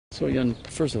So, Yeon,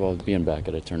 first of all, being back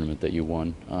at a tournament that you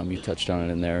won, you touched on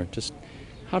it in there. Just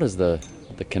how does the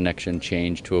connection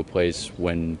change to a place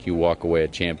when you walk away a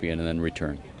champion and then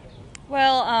return?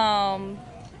 Well,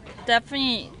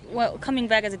 definitely. Well, coming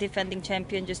back as a defending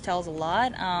champion just tells a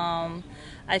lot.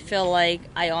 I feel like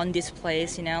I own this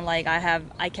place. Like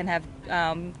I can have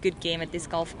good game at this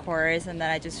golf course, and then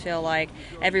I just feel like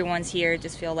everyone's here.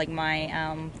 Just feel like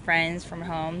my friends from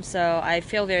home. So I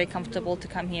feel very comfortable to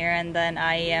come here, and then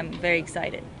I am very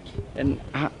excited. And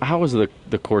how is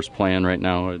the course playing right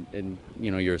now? In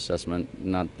your assessment,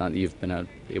 not that you've been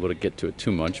able to get to it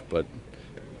too much, but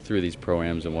through these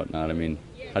pro-ams and whatnot. I mean,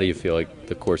 how do you feel like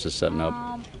the course is setting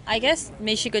up? I guess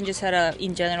Michigan just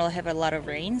in general, have a lot of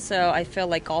rain, so I feel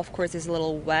like golf course is a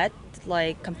little wet,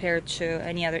 like compared to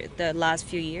the last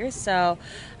few years. So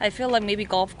I feel like maybe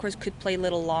golf course could play a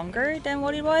little longer than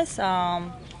what it was.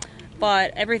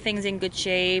 But everything's in good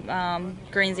shape,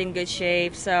 green's in good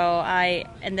shape,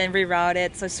 and then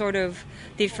rerouted, so sort of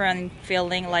different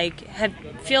feeling,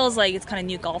 feels like it's kind of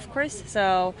new golf course,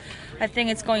 so I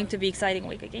think it's going to be exciting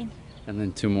week again. And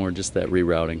then two more, just that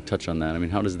rerouting, touch on that. I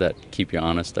mean, how does that keep you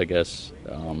honest, I guess,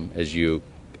 as you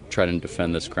try to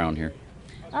defend this crown here?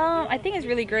 I think it's a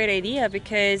really great idea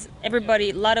because a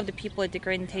lot of the people at the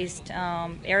Great Taste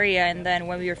area, and then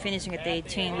when we were finishing at the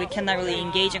 18, we cannot really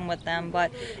engaging with them.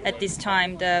 But at this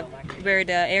time, where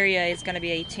the area is going to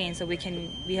be 18, so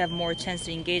we have more chance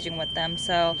to engaging with them.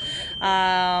 So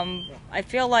I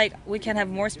feel like we can have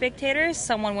more spectators.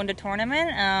 Someone won the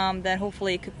tournament, then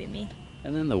hopefully it could be me.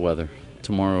 And then the weather.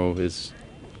 Tomorrow is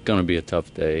going to be a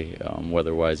tough day,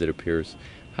 weather-wise, it appears.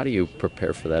 How do you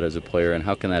prepare for that as a player, and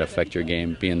how can that affect your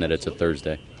game, being that it's a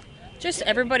Thursday? Just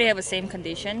everybody have the same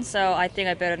condition, so I think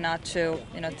I better not to,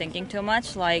 thinking too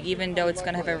much. Like, even though it's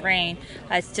going to have a rain,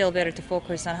 I still better to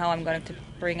focus on how I'm going to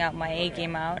bring out my A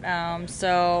game out.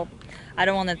 So I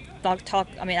don't want to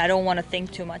I don't want to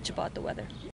think too much about the weather.